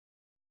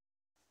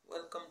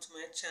Welcome to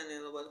my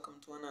channel. Welcome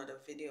to another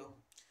video.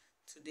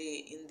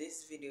 Today in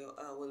this video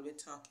I will be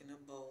talking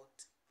about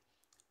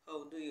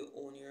how do you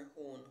own your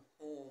own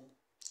home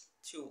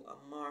through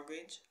a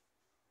mortgage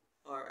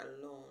or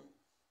a loan.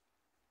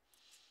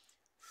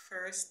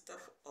 First of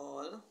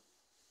all,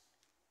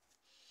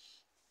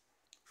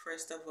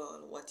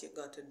 what you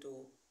got to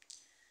do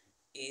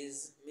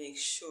is make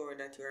sure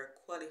that you are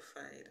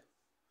qualified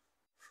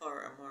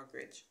for a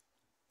mortgage.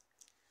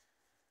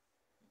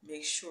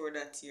 Make sure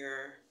that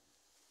your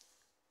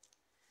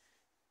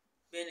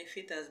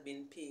benefit has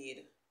been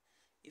paid.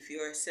 If you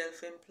are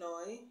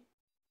self-employed,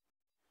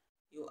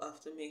 you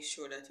have to make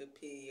sure that you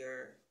pay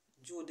your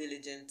due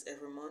diligence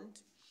every month.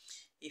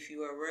 If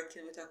you are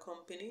working with a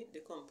company,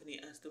 the company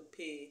has to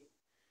pay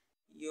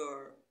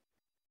your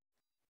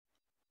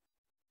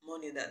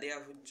money that they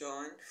have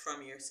withdrawn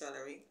from your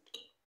salary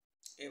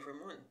every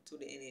month to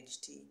the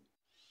NHT.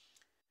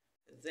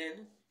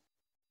 Then,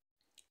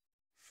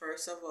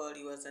 first of all,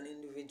 you as an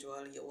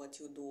individual, what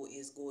you do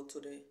is go to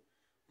the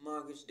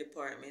mortgage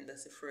department.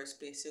 That's the first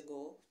place you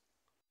go,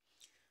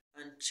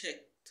 and check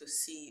to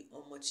see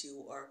how much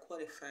you are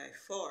qualified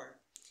for.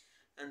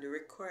 And the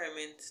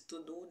requirement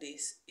to do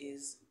this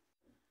is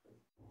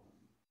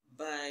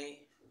by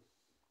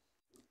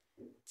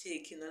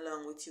taking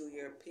along with you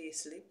your pay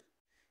slip,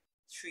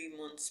 3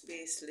 months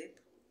pay slip,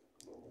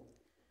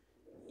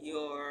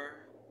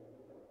 your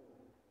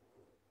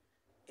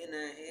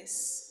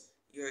NIS,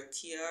 your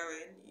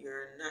TRN,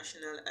 your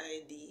national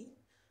ID,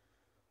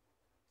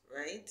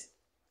 right?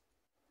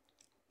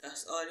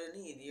 That's all you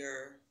need.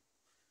 Your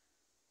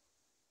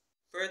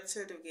birth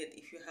certificate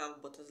if you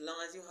have, but as long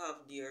as you have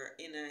your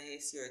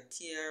NIS, your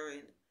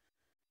TRN,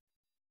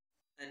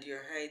 and your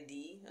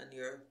ID and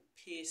your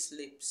pay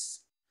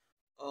slips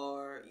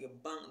or your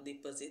bank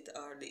deposit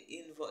or the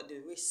invoice, the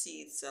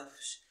receipts of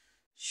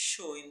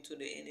showing to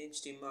the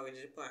NHT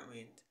mortgage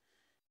department.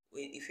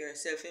 If you're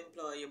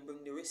self-employed, you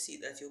bring the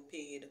receipt that you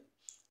paid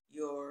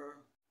your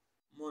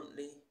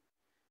monthly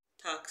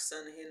tax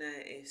and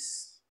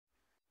NIS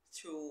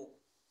through,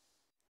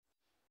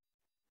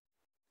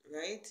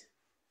 right,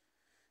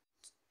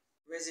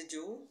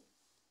 residue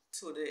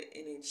to the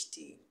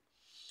NHT.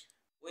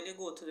 When you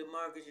go to the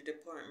mortgage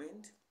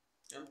department,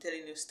 I'm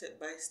telling you step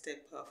by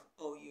step of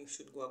how you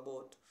should go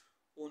about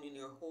owning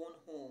your own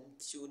home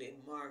through the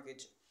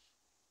mortgage.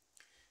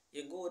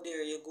 You go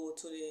there, you go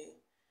to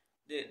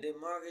the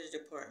mortgage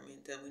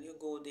department, and when you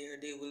go there,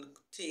 they will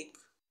take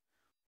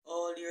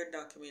all your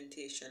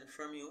documentation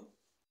from you,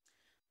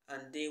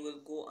 and they will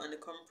go on the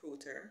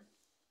computer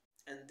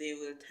and they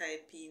will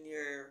type in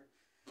your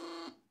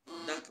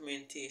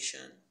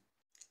documentation.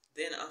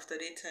 Then after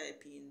they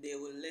type in, they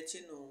will let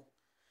you know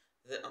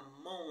the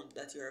amount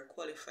that you are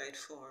qualified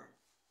for.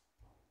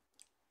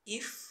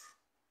 If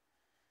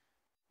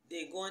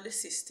they go on the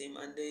system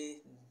and they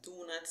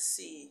do not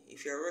see,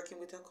 if you're working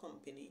with a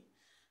company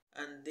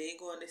and they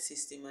go on the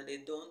system and they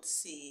don't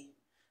see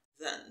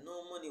that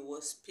no money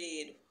was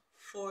paid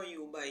for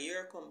you by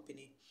your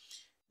company,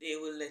 they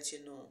will let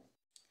you know.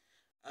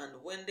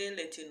 And when they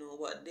let you know,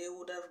 what they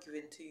would have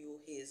given to you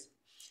is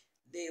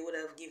they would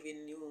have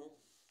given you,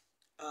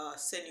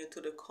 send you to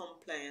the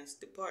compliance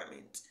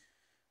department,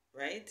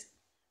 right?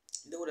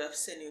 They would have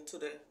sent you to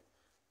the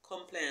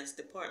compliance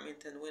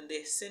department, and when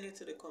they send you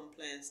to the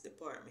compliance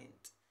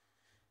department,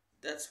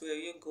 that's where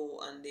you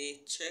go and they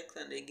check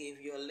and they give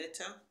you a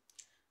letter,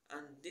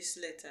 and this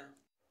letter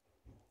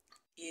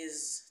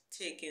is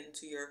taken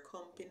to your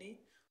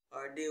company,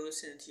 or they will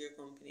send it to your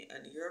company,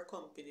 and your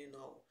company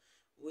now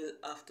will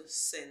have to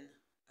send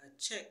a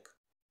check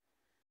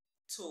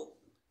to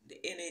the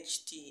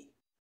NHT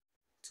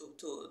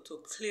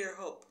to clear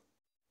up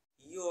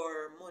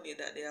your money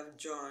that they have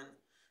drawn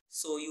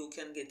so you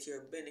can get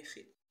your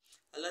benefit.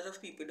 A lot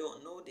of people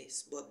don't know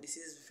this, but this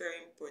is very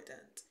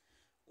important.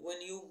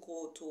 When you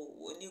go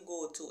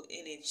to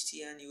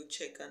NHT and you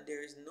check and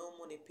there is no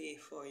money paid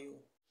for you,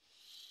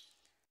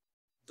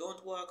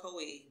 don't walk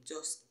away.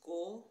 Just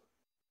go,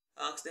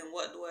 ask them,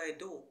 what do I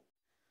do?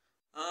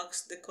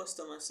 Ask the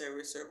customer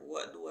service rep,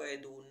 what do I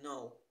do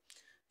now?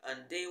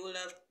 And they will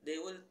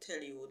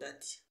tell you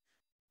that,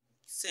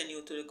 send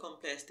you to the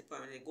compliance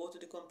department. They go to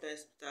the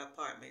compliance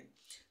department.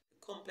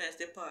 The compliance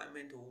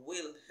department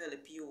will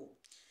help you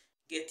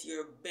get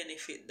your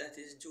benefit that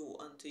is due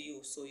unto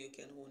you so you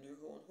can own your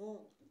own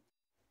home.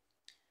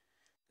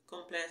 The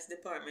compliance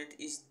department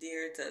is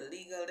there. It's a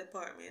legal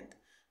department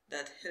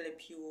that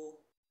help you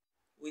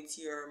with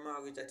your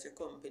mortgage that your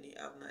company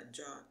have not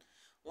drawn.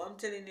 Well, I'm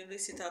telling you,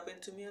 this, it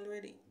happened to me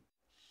already.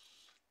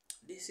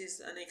 This is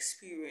an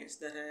experience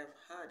that I have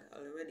had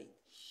already.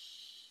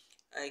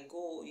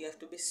 You have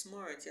to be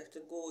smart. You have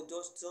to go,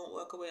 just don't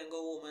walk away and go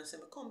home and say,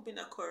 my company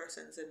a curse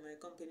and said my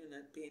company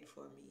not paying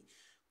for me.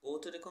 Go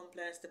to the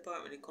compliance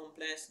department. The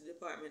compliance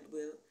department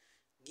will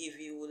give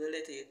you the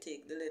letter. You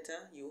take the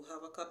letter. You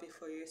have a copy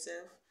for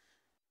yourself.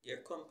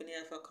 Your company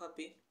have a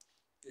copy.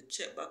 You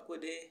check back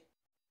with the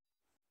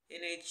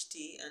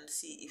NHT and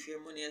see if your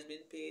money has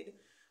been paid.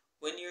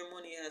 When your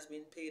money has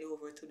been paid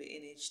over to the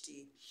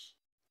NHT,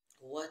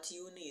 what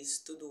you need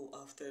to do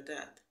after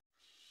that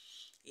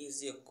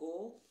is you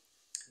go,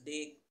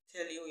 they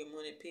tell you your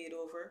money paid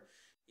over,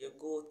 you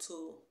go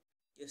to,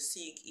 you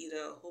seek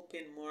either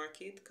open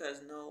market,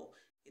 because now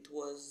it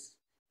was,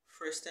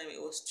 first time it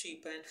was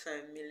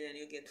 3.5 million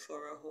you get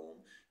for a home.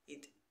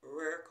 It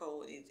work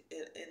out, it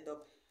end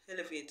up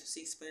elevate to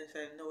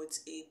 6.5, now it's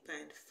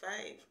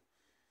 8.5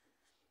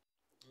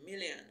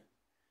 million.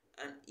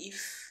 And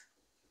if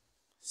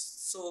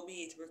so be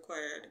it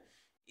required,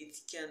 it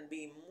can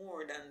be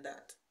more than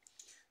that.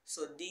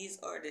 So these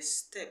are the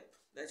steps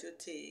that you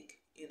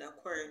take in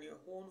acquiring your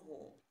own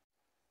home.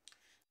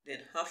 Then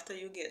after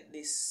you get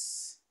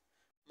this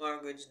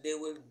mortgage, they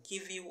will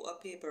give you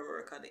a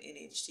paperwork at the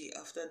NHT.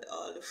 After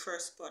all the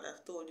first part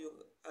I've told you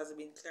has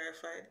been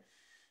clarified,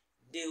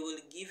 they will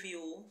give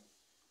you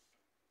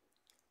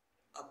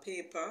a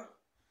paper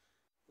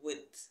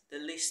with the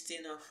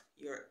listing of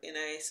your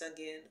NIS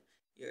again,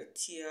 your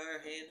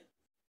TRN.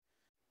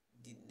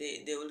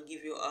 They will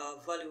give you a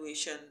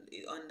valuation.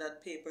 On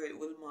that paper it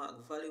will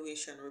mark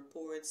valuation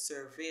report,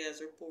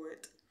 surveyor's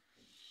report,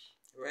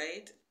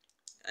 right?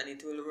 And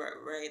it will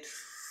write,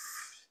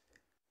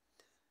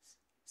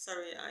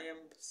 sorry, I am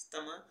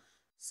stammer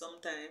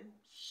sometime.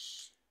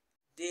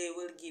 They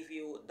will give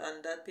you,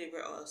 and that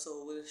paper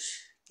also will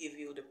give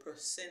you the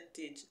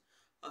percentage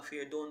of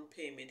your down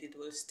payment. It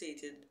will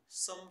state it,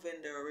 some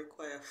vendor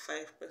require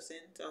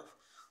 5%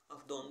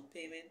 of down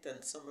payment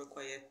and some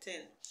require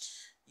 10.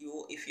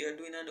 If you're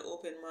doing on the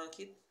open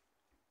market,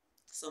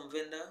 some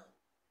vendor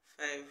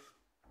 5%,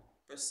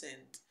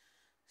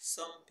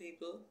 some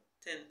people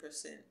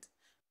 10%.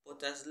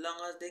 But as long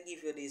as they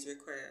give you these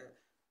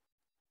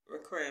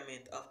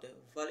requirement of the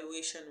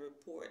valuation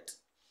report,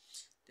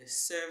 the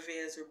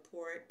surveyor's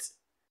report,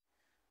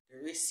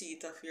 the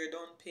receipt of your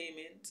down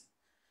payment,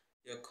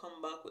 you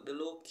come back with the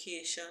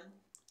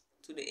location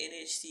to the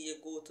NHT, you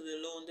go to the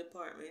loan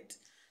department,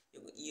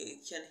 you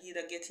can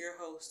either get your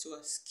house to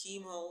a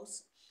scheme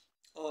house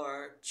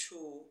or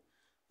through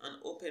an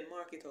open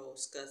market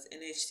house, because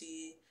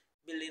NHT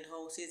building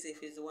houses,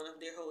 if it's one of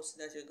their houses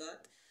that you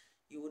got,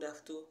 you would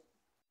have to,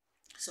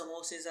 some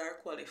houses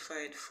are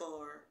qualified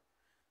for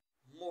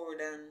more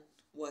than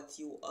what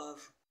you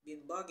have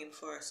been bargained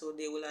for, so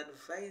they will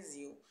advise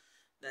you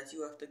that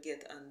you have to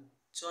get a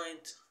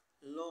joint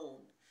loan,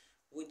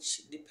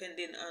 which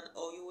depending on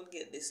how you will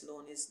get this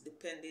loan is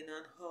depending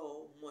on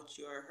how much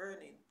you are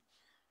earning.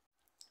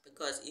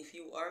 Because if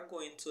you are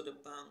going to the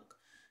bank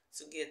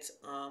to get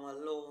a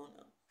loan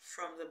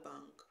from the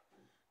bank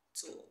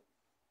to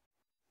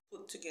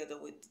put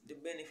together with the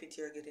benefit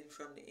you're getting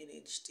from the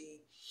NHT,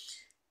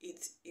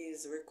 it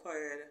is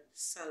required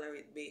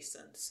salary based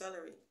on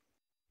salary.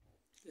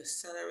 Your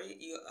salary,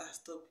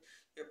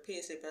 your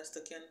payslip has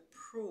to can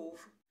prove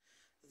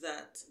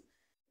that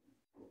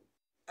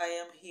I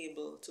am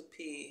able to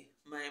pay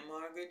my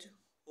mortgage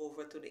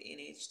over to the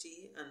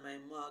NHT and my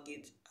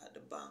mortgage at the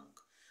bank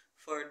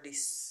for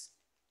this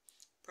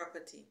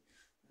property.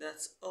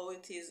 That's how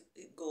it is.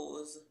 It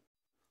goes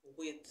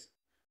with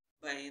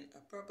buying a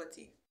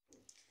property,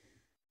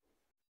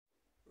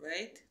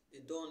 right? The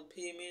down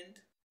payment,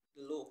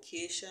 the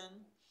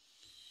location,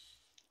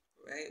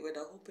 right?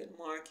 Whether open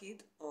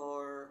market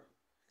or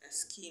a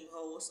scheme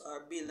house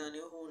or build on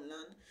your own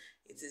land,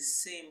 it's the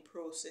same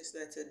process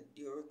that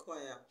you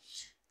require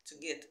to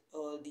get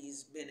all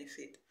these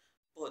benefits.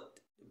 But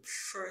the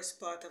first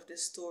part of the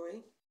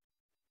story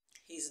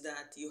is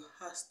that you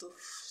have to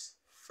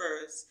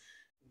first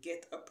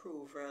get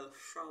approval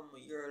from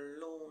your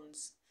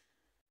loans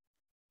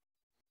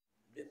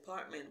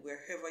department,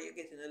 wherever you're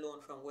getting a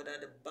loan from, whether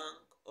the bank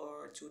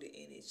or through the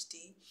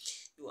NHT.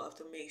 You have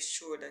to make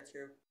sure that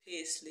your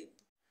pay slip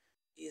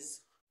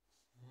is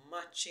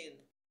matching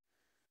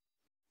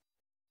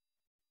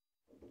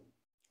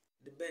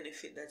the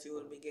benefit that you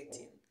will be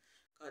getting.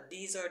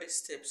 These are the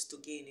steps to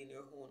gaining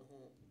your own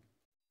home.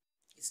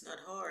 It's not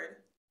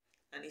hard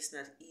and it's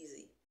not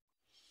easy.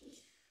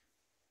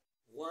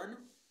 1,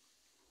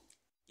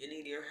 you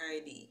need your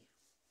ID.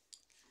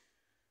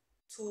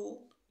 2,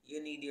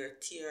 you need your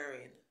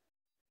TRN.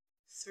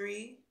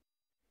 3,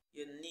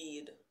 you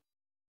need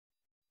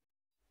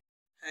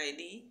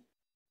ID,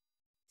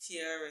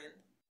 TRN,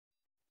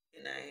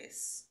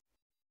 NIS.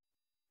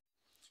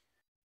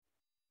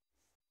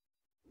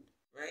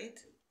 Right?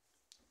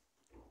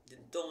 The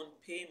down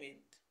payment,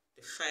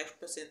 the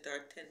 5%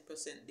 or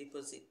 10%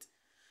 deposit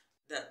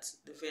that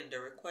the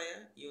vendor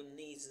require, you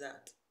need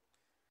that.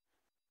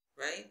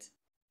 Right?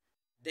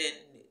 Then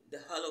the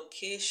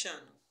allocation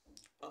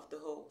of the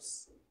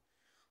house.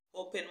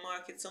 Open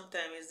market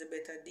sometimes is the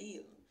better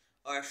deal,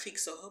 or a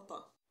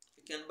fixer-upper.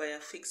 You can buy a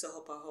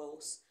fixer-upper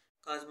house,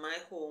 because my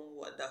home,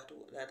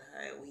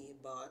 we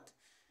bought,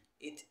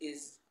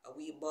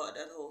 we bought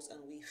that house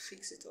and we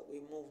fix it up.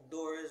 We move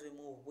doors, we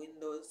move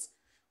windows,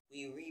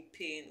 we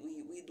repaint,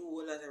 we do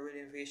a lot of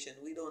renovation.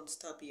 We don't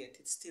stop yet.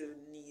 It still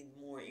need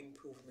more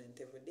improvement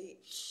every day.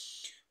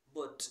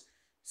 But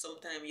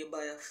sometimes you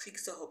buy a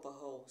fixer-upper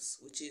house,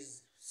 which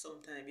is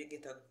sometimes you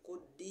get a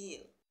good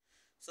deal.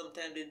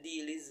 Sometimes the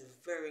deal is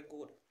very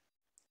good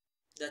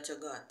that you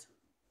got.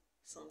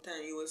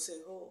 Sometimes you will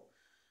say, oh,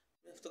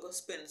 You have to go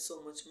spend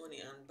so much money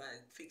and buy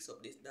fix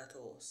up that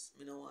house.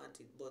 Me no want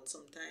it, but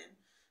sometimes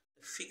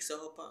the fixer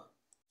upper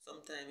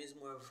sometimes is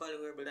more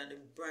valuable than the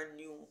brand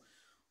new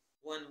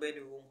 1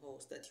 bedroom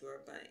house that you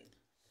are buying,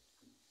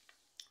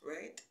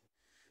 right?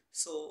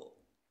 So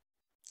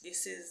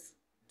this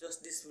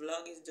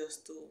vlog is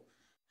just to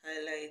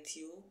highlight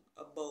you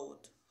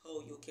about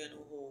how you can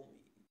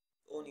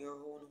own your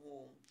own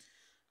home,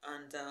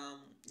 and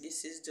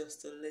this is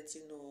just to let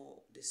you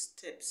know the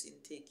steps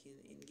in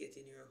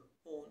getting your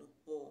own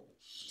home.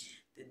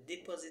 The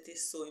deposit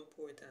is so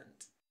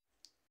important.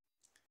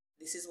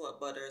 This is what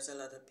bothers a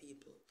lot of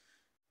people,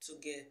 to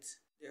get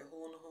their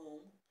own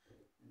home,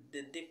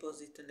 the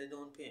deposit and the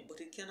down payment.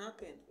 But it can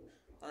happen.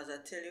 As I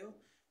tell you,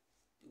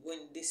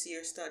 when this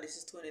year starts, this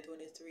is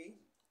 2023,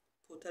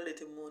 put a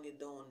little money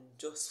down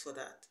just for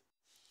that,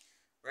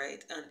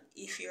 right? And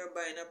if you're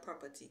buying a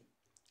property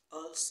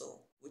also,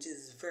 which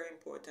is very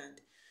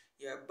important,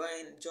 you're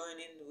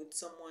joining with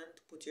someone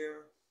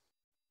to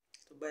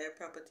buy a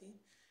property,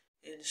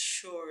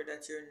 ensure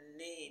that your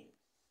name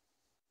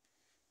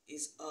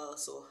is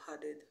also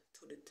added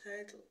to the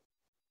title.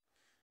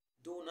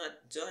 Do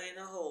not join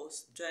a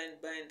house,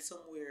 join buying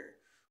somewhere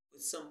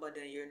with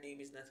somebody and your name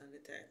is not on the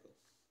title.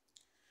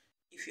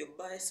 If you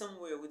buy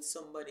somewhere with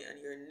somebody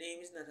and your name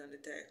is not on the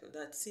title,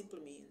 that simply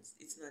means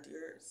it's not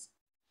yours.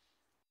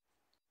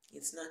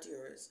 It's not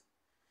yours.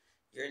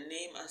 Your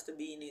name has to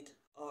be in it,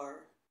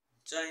 or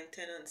joint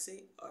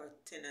tenancy or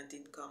tenant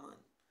in common.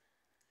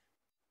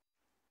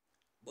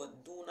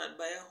 But do not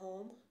buy a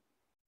home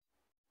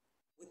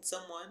with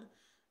someone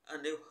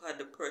and they had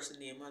the person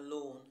name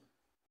alone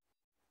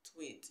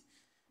to it.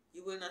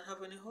 You will not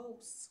have any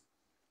house,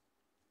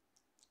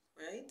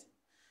 right?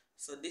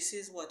 So this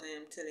is what I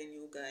am telling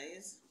you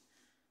guys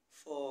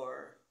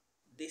for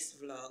this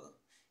vlog,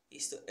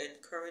 is to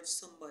encourage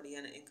somebody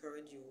and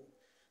encourage you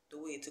the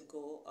way to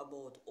go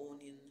about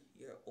owning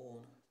your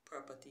own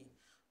property,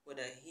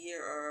 whether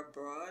here or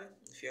abroad.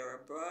 If you're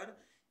abroad,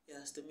 you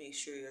have to make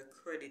sure your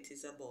credit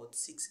is about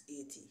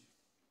 680.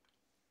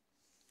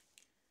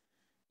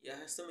 You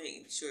have to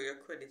make sure your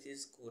credit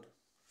is good.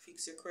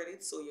 Fix your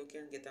credit so you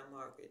can get a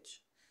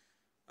mortgage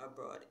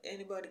abroad.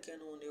 Anybody can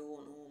own their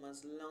own home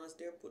as long as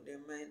they put their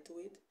mind to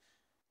it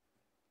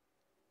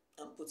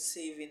and put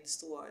savings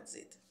towards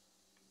it.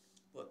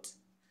 But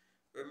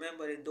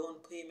remember, the down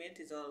payment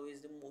is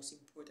always the most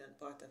important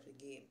part of the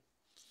game.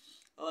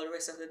 All the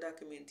rest of the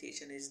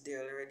documentation is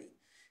there already.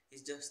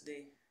 It's just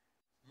the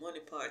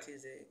money part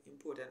is the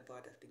important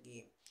part of the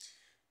game.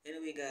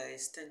 Anyway,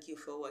 guys, thank you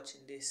for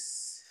watching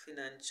this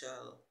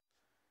financial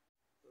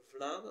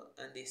vlog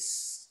and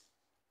this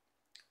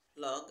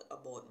vlog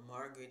about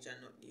mortgage and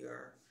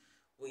your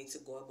way to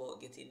go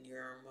about getting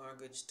your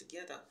mortgage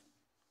together,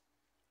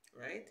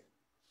 right?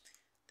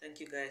 Thank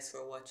you guys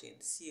for watching.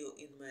 See you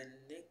in my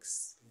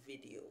next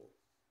video.